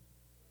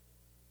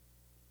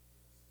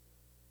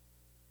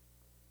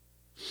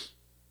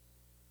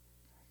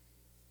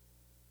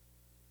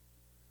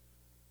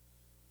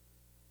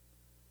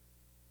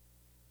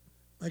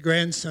 My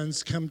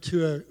grandson's come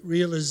to a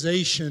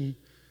realization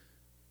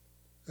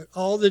that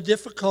all the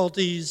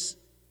difficulties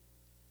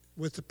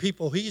with the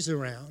people he's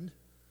around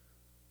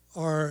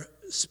are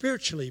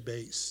spiritually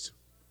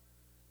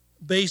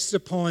based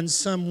upon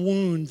some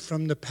wound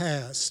from the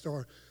past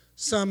or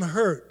some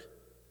hurt.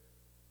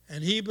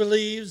 And he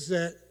believes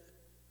that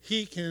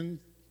he can,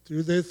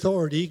 through the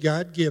authority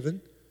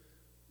God-given,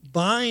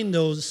 bind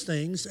those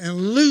things and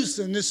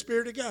loosen the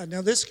Spirit of God.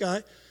 Now this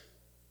guy,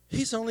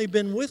 he's only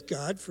been with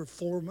God for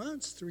 3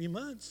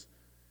 months.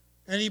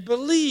 And he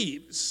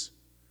believes.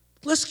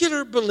 Let's get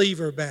our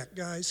believer back,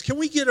 guys. Can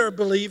we get our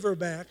believer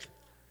back?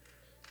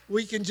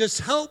 We can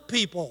just help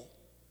people.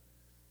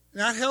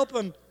 Not help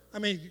them. I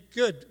mean,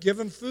 good. Give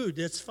them food.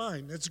 That's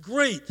fine. That's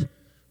great.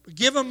 But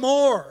give them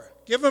more.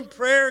 Give them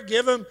prayer.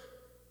 Give them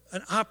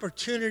an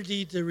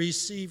opportunity to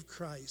receive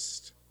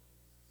Christ.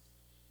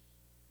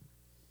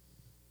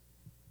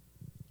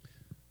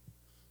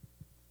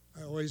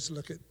 I always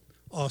look at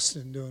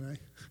Austin, don't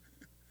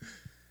I?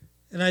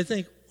 And I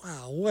think,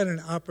 wow, what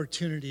an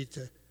opportunity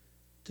to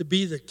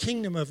be the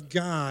kingdom of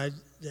God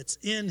that's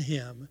in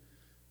him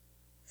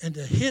and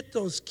to hit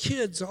those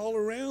kids all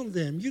around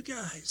them. You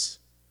guys,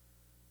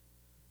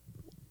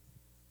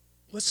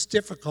 what's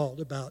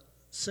difficult about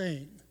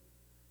saying,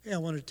 hey, I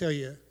want to tell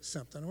you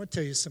something. I want to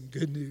tell you some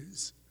good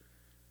news.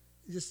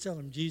 You just tell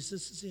them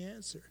Jesus is the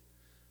answer.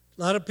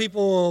 A lot of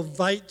people will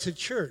invite to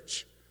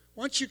church.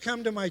 Why don't you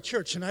come to my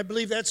church? And I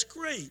believe that's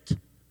great.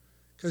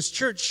 Because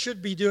church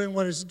should be doing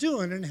what it's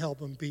doing and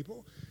helping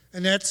people.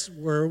 And that's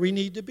where we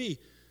need to be.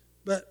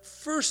 But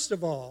first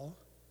of all,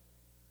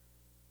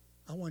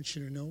 I want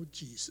you to know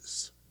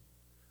Jesus.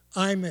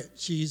 I met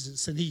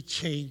Jesus and he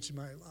changed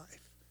my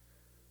life.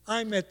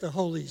 I met the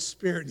Holy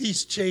Spirit and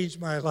he's changed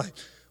my life.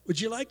 Would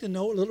you like to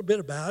know a little bit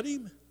about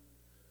him?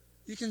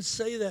 You can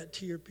say that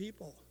to your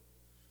people.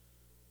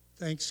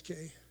 Thanks,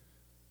 Kay.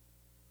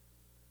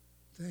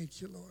 Thank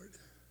you, Lord.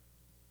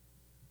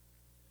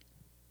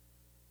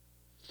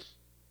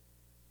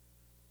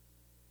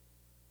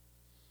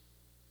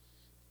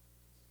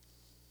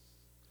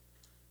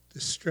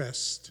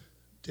 Distressed,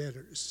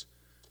 debtors,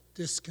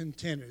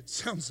 discontented.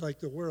 Sounds like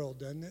the world,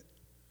 doesn't it?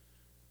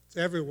 It's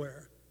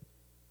everywhere.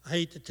 I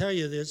hate to tell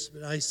you this,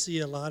 but I see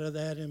a lot of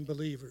that in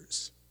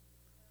believers.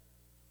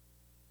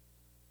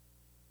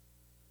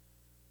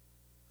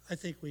 I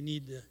think we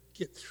need to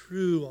get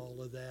through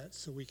all of that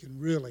so we can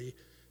really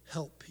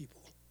help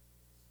people.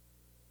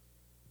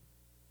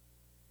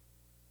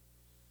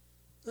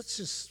 Let's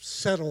just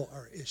settle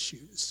our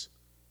issues.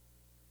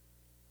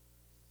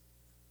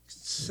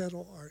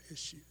 settle our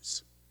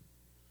issues.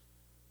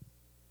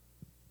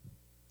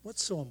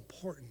 What's so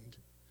important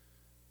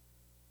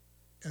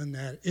in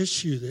that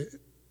issue that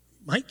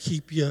might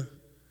keep you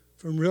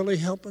from really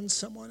helping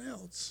someone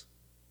else?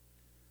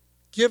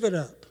 Give it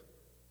up.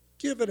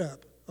 Give it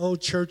up. Oh,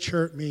 church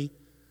hurt me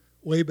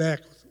way back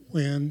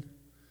when.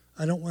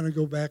 I don't want to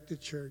go back to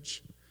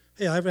church.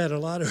 Hey, I've had a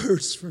lot of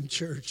hurts from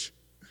church.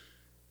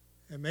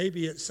 And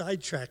maybe it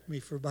sidetracked me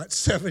for about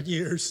 7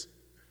 years.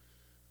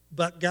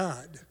 But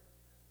God.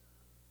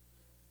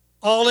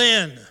 All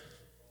in.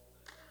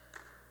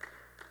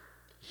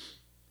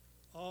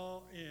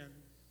 All in.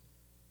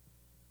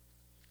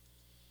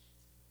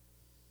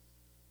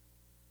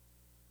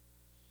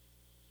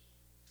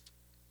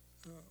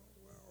 Oh,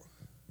 well.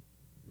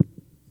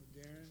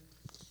 Darren,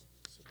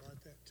 it's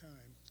about that time.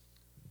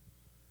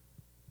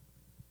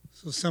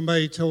 So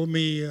somebody told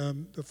me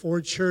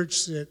before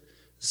church that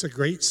it's a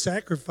great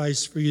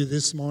sacrifice for you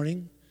this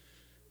morning.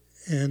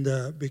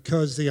 And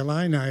because the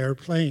Illini are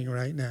playing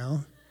right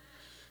now.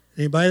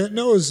 Anybody that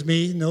knows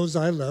me knows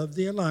I love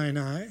the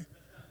Illini,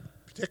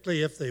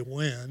 particularly if they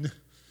win,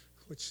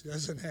 which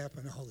doesn't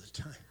happen all the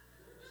time.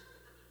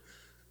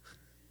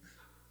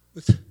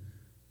 But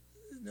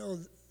no,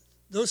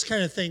 those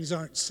kind of things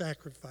aren't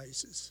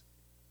sacrifices.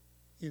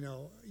 You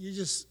know,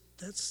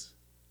 this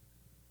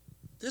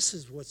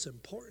is what's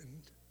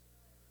important.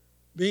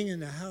 Being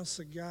in the house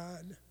of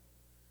God,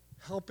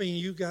 helping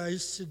you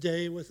guys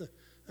today with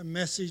a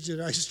message that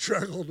I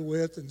struggled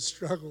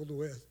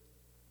with.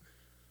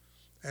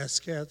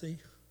 Ask Kathy.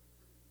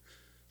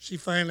 She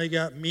finally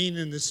got mean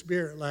in the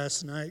spirit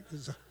last night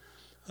because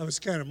I was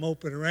kind of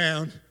moping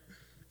around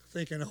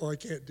thinking, oh, I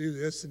can't do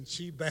this. And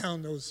she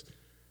bound those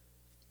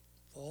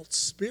false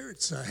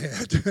spirits I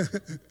had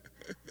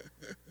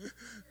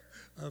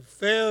of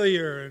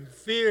failure and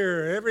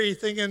fear,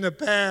 everything in the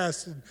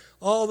past and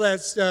all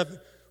that stuff.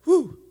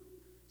 Whew.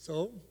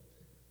 So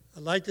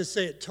I'd like to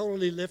say it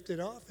totally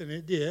lifted off, and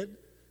it did.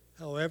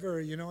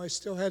 However, you know, I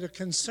still had a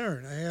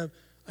concern.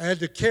 I had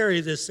to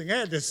carry this thing. I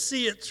had to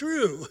see it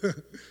through.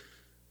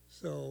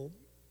 So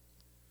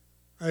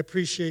I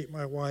appreciate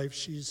my wife.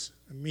 She's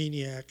a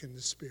maniac in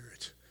the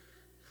spirit.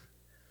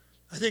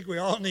 I think we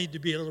all need to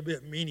be a little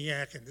bit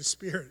maniac in the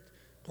spirit,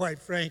 quite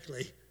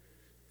frankly.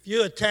 If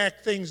you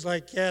attack things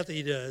like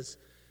Kathy does,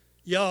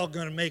 y'all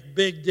going to make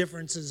big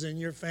differences in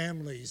your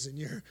families and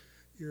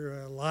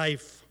your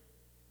life.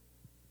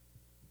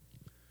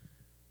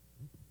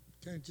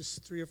 Can I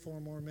just 3 or 4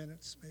 more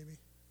minutes, maybe?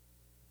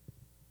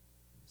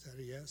 Is that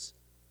a yes?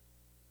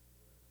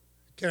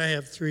 Can I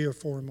have 3 or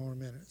 4 more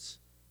minutes?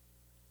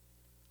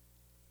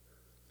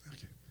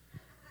 Okay.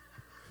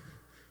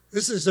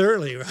 This is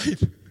early,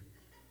 right?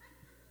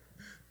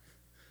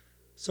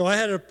 So I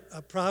had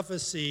a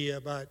prophecy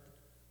about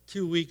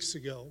 2 weeks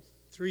ago,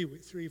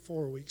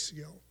 4 weeks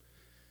ago.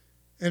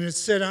 And it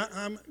said,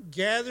 I'm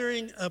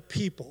gathering a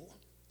people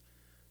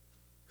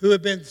who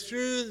have been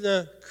through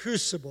the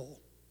crucible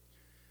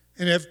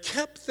and have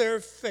kept their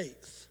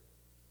faith.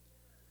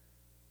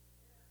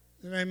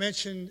 And I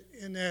mentioned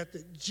in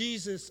that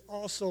Jesus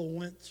also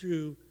went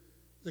through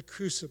the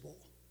crucible.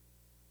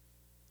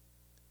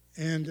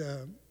 And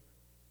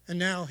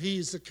now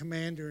he's the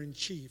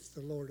commander-in-chief,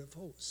 the Lord of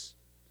hosts.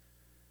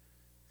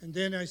 And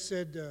then I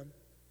said,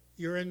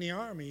 you're in the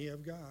army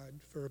of God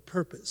for a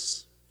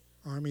purpose.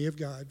 Army of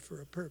God for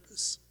a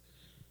purpose.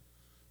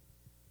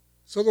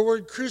 So the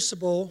word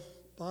crucible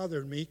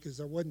bothered me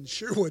because I wasn't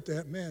sure what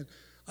that meant.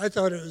 I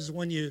thought it was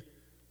when you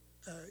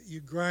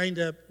grind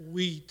up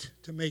wheat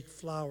to make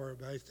flour,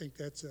 but I think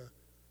that's a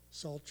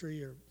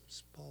psaltery or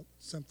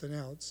something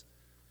else.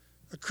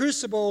 A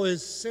crucible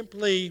is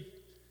simply,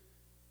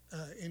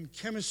 in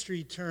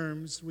chemistry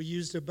terms, we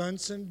used a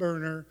Bunsen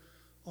burner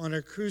on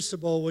a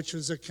crucible, which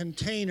was a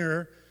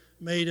container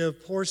made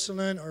of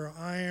porcelain or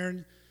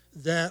iron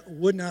that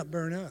would not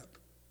burn up.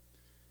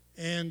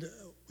 And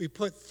we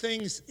put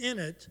things in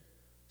it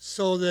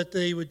so that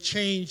they would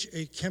change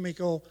a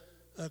chemical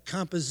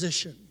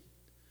composition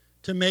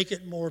to make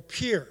it more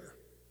pure.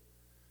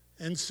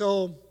 And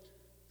so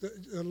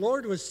the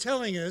Lord was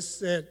telling us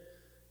that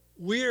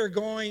we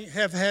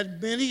have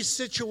had many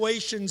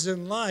situations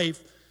in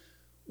life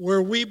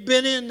where we've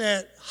been in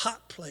that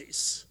hot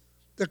place,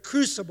 the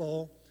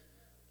crucible,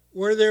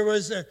 where there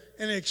was an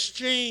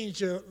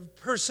exchange of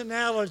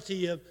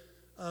personality,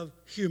 of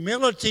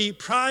humility.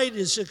 Pride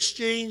is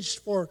exchanged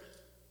for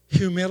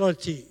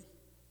humility.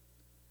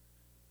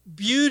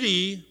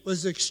 Beauty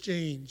was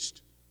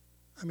exchanged.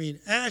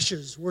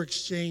 Ashes were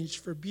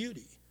exchanged for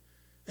beauty.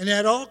 And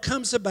that all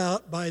comes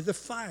about by the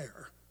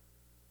fire.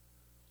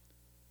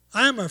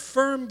 I'm a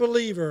firm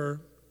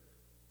believer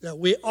that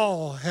we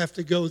all have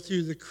to go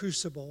through the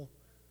crucible.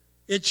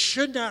 It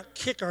should not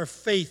kick our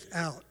faith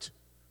out.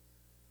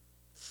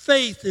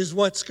 Faith is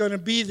what's going to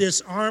be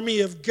this army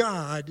of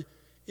God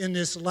in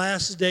this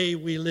last day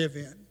we live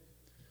in.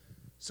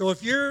 So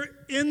if you're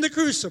in the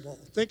crucible,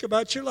 think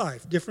about your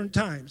life, different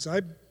times.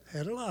 I've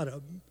had a lot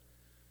of them.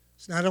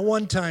 It's not a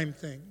one-time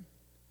thing.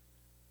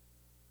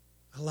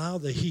 Allow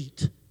the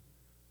heat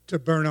to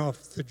burn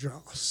off the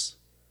dross.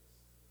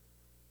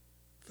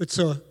 If it's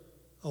a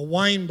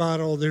wine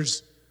bottle,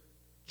 there's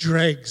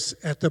dregs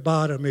at the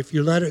bottom. If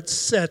you let it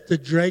set, the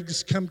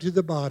dregs come to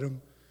the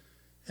bottom,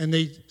 and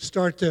they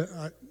start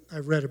to, I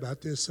read about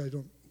this, I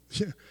don't,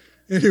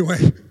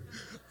 anyway,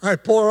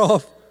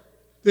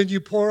 then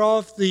you pour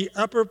off the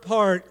upper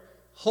part,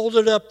 hold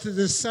it up to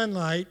the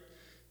sunlight,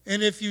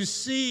 and if you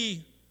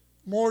see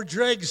more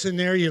dregs in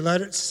there, you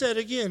let it set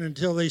again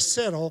until they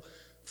settle.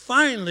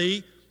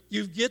 Finally,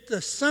 you get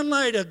the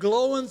sunlight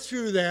glowing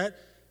through that,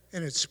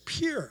 and it's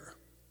pure.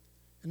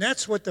 And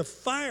that's what the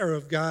fire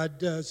of God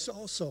does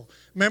also.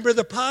 Remember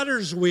the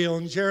potter's wheel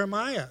in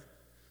Jeremiah?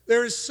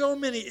 There are so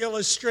many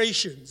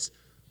illustrations.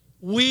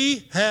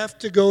 We have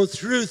to go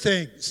through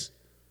things.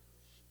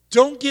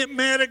 Don't get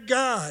mad at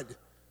God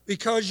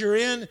because you're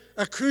in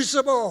a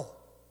crucible.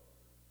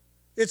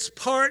 It's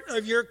part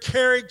of your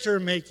character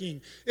making.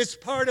 It's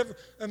part of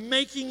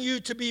making you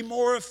to be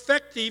more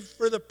effective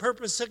for the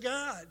purpose of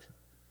God.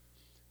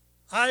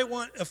 I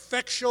want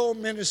effectual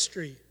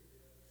ministry.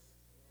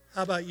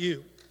 How about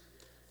you?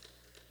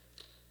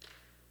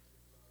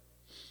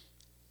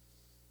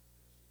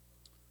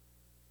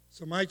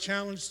 So my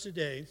challenge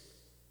today,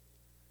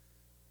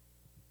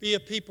 be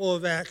a people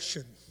of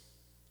action,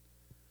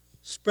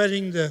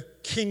 spreading the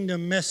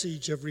kingdom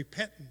message of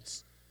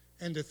repentance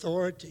and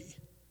authority.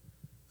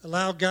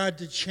 Allow God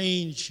to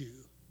change you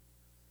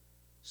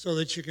so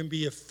that you can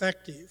be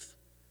effective.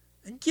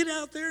 And get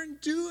out there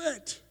and do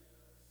it.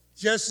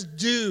 Just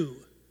do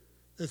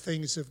the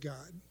things of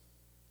God.